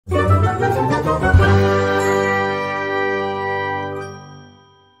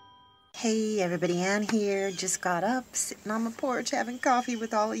Hey everybody, Ann here. Just got up, sitting on my porch having coffee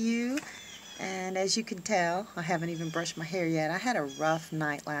with all of you. And as you can tell, I haven't even brushed my hair yet. I had a rough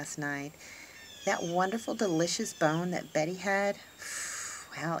night last night. That wonderful, delicious bone that Betty had,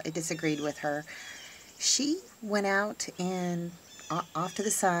 well, it disagreed with her. She went out and off to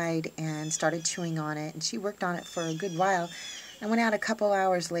the side and started chewing on it, and she worked on it for a good while. I went out a couple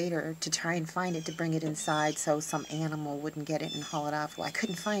hours later to try and find it to bring it inside so some animal wouldn't get it and haul it off. Well, I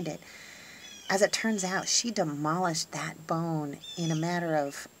couldn't find it. As it turns out, she demolished that bone in a matter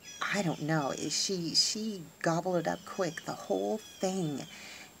of, I don't know, she gobbled it up quick, the whole thing,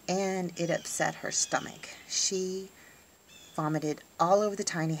 and it upset her stomach. She vomited all over the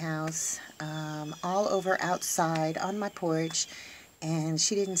tiny house, all over outside on my porch, and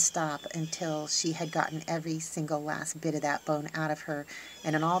she didn't stop until she had gotten every single last bit of that bone out of her.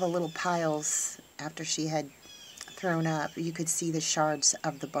 And in all the little piles after she had thrown up, you could see the shards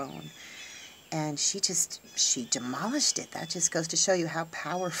of the bone. And she demolished it. That just goes to show you how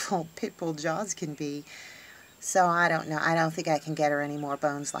powerful pit bull jaws can be. So I don't know. I don't think I can get her any more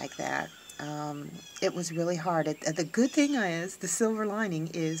bones like that. It was really hard. The good thing is, the silver lining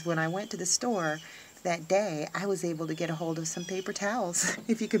is, when I went to the store that day, I was able to get a hold of some paper towels.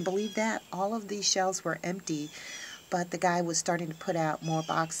 If you can believe that. All of these shelves were empty, but the guy was starting to put out more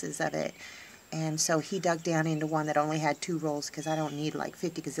boxes of it. And so he dug down into one that only had 2 rolls, because I don't need like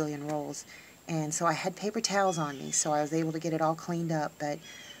 50 gazillion rolls. And so I had paper towels on me, so I was able to get it all cleaned up. But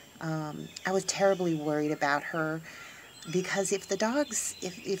I was terribly worried about her, because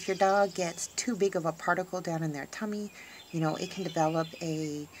if your dog gets too big of a particle down in their tummy, you know, it can develop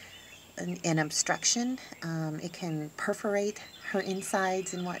an obstruction. It can perforate her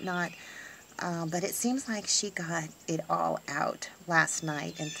insides and whatnot. But it seems like she got it all out last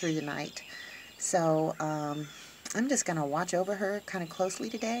night and through the night. So I'm just going to watch over her kind of closely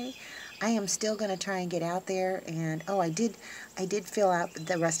today. I am still going to try and get out there, and I did fill out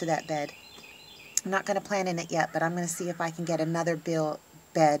the rest of that bed. I'm not going to plant in it yet, but I'm going to see if I can get another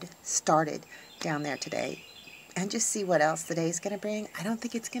bed started down there today, and just see what else the day is going to bring. I don't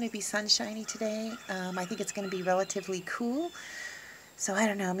think it's going to be sunshiny today. I think it's going to be relatively cool. So I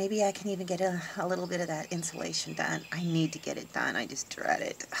don't know, maybe I can even get a little bit of that insulation done. I need to get it done. I just dread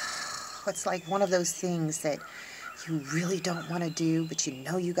it. It's like one of those things that you really don't want to do, but you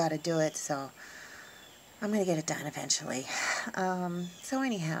know you got to do it, so I'm going to get it done eventually. So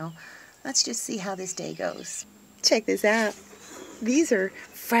anyhow, let's just see how this day goes. Check this out. These are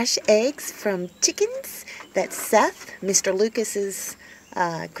fresh eggs from chickens that Seth, Mr. Lucas's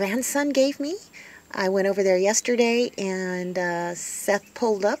grandson, gave me. I went over there yesterday, and Seth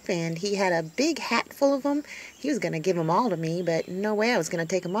pulled up, and he had a big hat full of them. He was going to give them all to me, but no way I was going to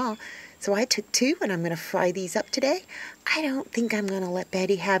take them all. So I took 2, and I'm going to fry these up today. I don't think I'm going to let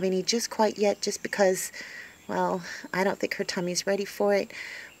Betty have any just quite yet, just because, well, I don't think her tummy's ready for it.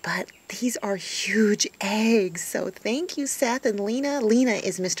 But these are huge eggs, so thank you, Seth and Lena. Lena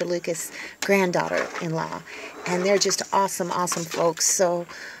is Mr. Lucas' granddaughter-in-law, and they're just awesome, awesome folks. So,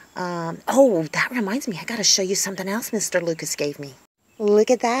 oh, that reminds me, I got to show you something else Mr. Lucas gave me. Look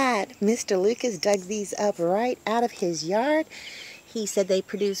at that. Mr. Lucas dug these up right out of his yard. He said they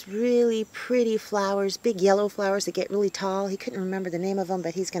produce really pretty flowers, big yellow flowers that get really tall. He couldn't remember the name of them,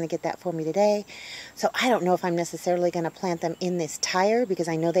 but he's going to get that for me today. So I don't know if I'm necessarily going to plant them in this tire, because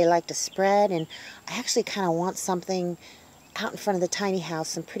I know they like to spread, and I actually kind of want something out in front of the tiny house,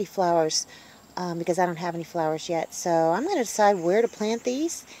 some pretty flowers, because I don't have any flowers yet. So I'm going to decide where to plant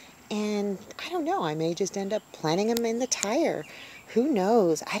these, and I don't know, I may just end up planting them in the tire. Who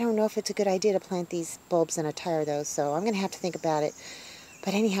knows? I don't know if it's a good idea to plant these bulbs in a tire, though, so I'm going to have to think about it.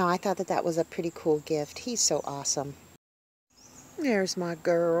 But anyhow, I thought that was a pretty cool gift. He's so awesome. There's my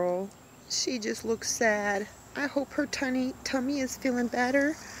girl. She just looks sad. I hope her tummy is feeling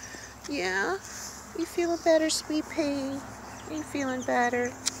better. Yeah? You feeling better, sweet pea? Are you feeling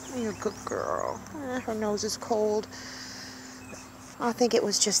better? You're a good girl. Her nose is cold. I think it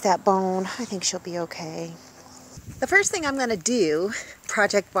was just that bone. I think she'll be okay. The first thing I'm going to do,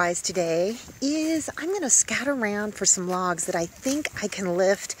 project-wise today, is I'm going to scout around for some logs that I think I can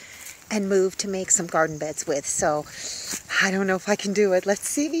lift and move to make some garden beds with. So, I don't know if I can do it. Let's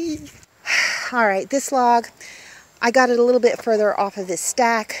see. Alright, this log, I got it a little bit further off of this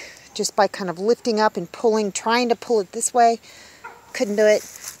stack, just by kind of lifting up and pulling, trying to pull it this way. Couldn't do it.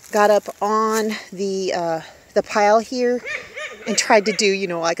 Got up on the pile here and tried to do, you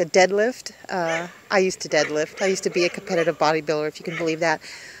know, like a deadlift. I used to deadlift. I used to be a competitive bodybuilder, if you can believe that.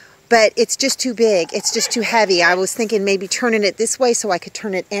 But it's just too big. It's just too heavy. I was thinking maybe turning it this way so I could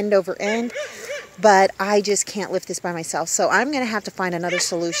turn it end over end. but I just can't lift this by myself. So I'm going to have to find another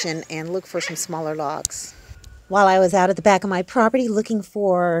solution and look for some smaller logs. While I was out at the back of my property looking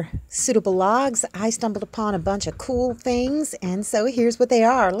for suitable logs, I stumbled upon a bunch of cool things, and so here's what they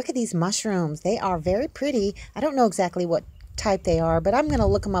are. Look at these mushrooms. They are very pretty. I don't know exactly what type they are, but I'm going to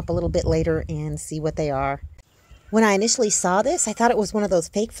look them up a little bit later and see what they are. When I initially saw this, I thought it was one of those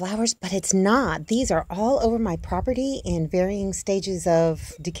fake flowers, but it's not. These are all over my property in varying stages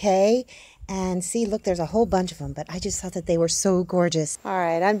of decay. And see, look, there's a whole bunch of them, but I just thought that they were so gorgeous. All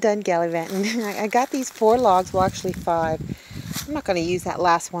right, I'm done gallivanting. I got these 4 logs, well, actually 5. I'm not going to use that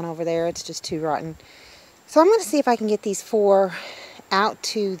last one over there. It's just too rotten. So I'm going to see if I can get these 4 out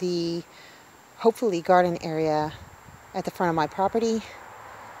to the, hopefully, garden area at the front of my property.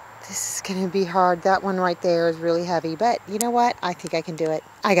 This is going to be hard. That one right there is really heavy, but you know what? I think I can do it.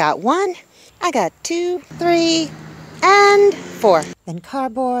 I got 1, I got 2, 3, and 4. Then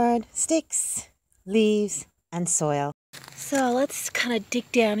cardboard, sticks, leaves, and soil. So let's kind of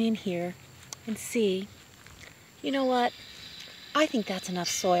dig down in here and see. You know what? I think that's enough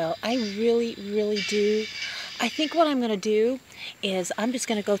soil. I really, really do. I think what I'm going to do is I'm just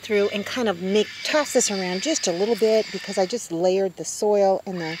going to go through and kind of toss this around just a little bit, because I just layered the soil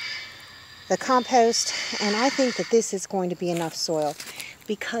and the compost, and I think that this is going to be enough soil,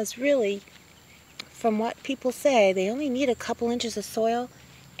 because really, from what people say, they only need a couple inches of soil,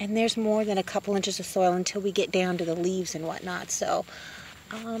 and there's more than a couple inches of soil until we get down to the leaves and whatnot. So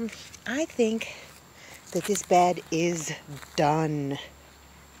I think that this bed is done.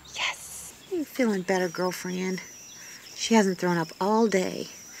 Yes. Are you feeling better, girlfriend? She hasn't thrown up all day,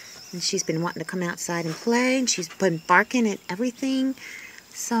 and she's been wanting to come outside and play, and she's been barking at everything.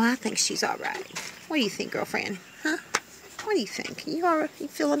 So I think she's all right. What do you think, girlfriend? Huh? What do you think? You all right? You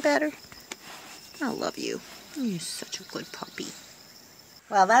feeling better? I love you. You're such a good puppy.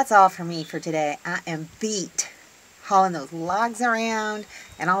 Well, that's all for me for today. I am beat hauling those logs around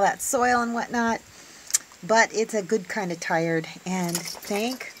and all that soil and whatnot. But it's a good kind of tired, and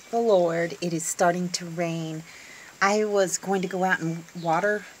thank the Lord it is starting to rain. I was going to go out and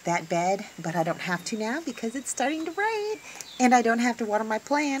water that bed, but I don't have to now because it's starting to rain, and I don't have to water my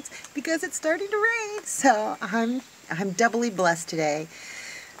plants because it's starting to rain. So I'm doubly blessed today.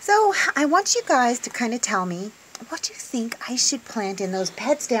 So I want you guys to kind of tell me what you think I should plant in those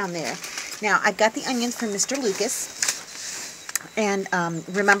beds down there. Now, I've got the onions from Mr. Lucas, and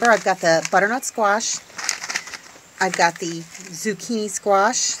remember, I've got the butternut squash, I've got the zucchini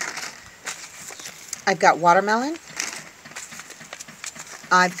squash, I've got watermelon,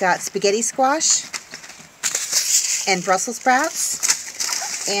 I've got spaghetti squash, and Brussels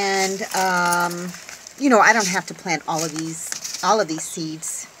sprouts, and you know, I don't have to plant all of these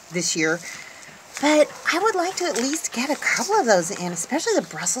seeds this year, but I would like to at least get a couple of those in, especially the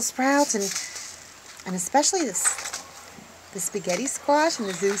Brussels sprouts, and especially the spaghetti squash and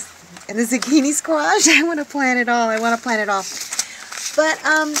the zucchini squash. I want to plant it all. But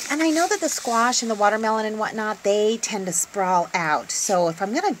and I know that the squash and the watermelon and whatnot, they tend to sprawl out. So if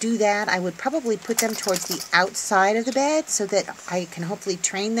I'm going to do that, I would probably put them towards the outside of the bed so that I can hopefully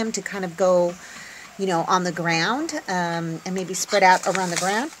train them to kind of go, you know, on the ground, and maybe spread out around the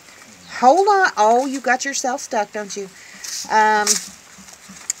ground. Hold on. Oh, you got yourself stuck, don't you?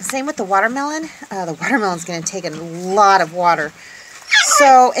 Same with the watermelon. The watermelon's going to take a lot of water.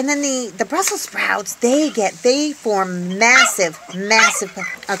 So, and then the Brussels sprouts, they form massive.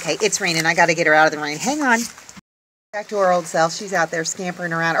 Okay, it's raining. I got to get her out of the rain. Hang on. Back to her old self. She's out there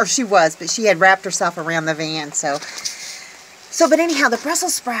scampering around, or she was, but she had wrapped herself around the van. So, but anyhow, the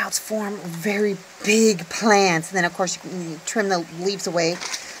Brussels sprouts form very big plants. And then, of course, you can trim the leaves away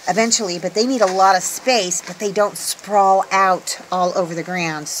eventually, but they need a lot of space, but they don't sprawl out all over the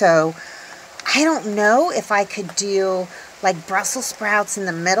ground. So I don't know if I could do like Brussels sprouts in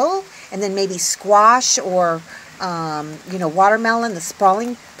the middle, and then maybe squash or you know, watermelon, the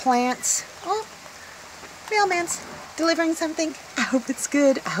sprawling plants. Oh, mailman's delivering something. I hope it's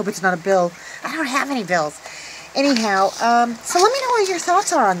good. I hope it's not a bill. I don't have any bills. Anyhow, so let me know what your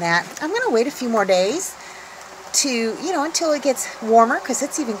thoughts are on that. I'm going to wait a few more days to, you know, until it gets warmer, because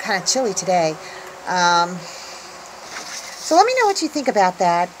it's even kind of chilly today. So let me know what you think about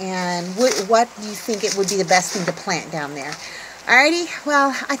that, and what you think it would be the best thing to plant down there. Alrighty,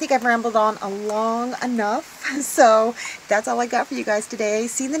 well, I think I've rambled on long enough, so that's all I got for you guys today.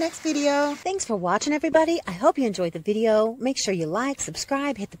 See you in the next video. Thanks for watching, everybody. I hope you enjoyed the video. Make sure you like,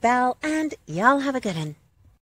 subscribe, hit the bell, and y'all have a good one.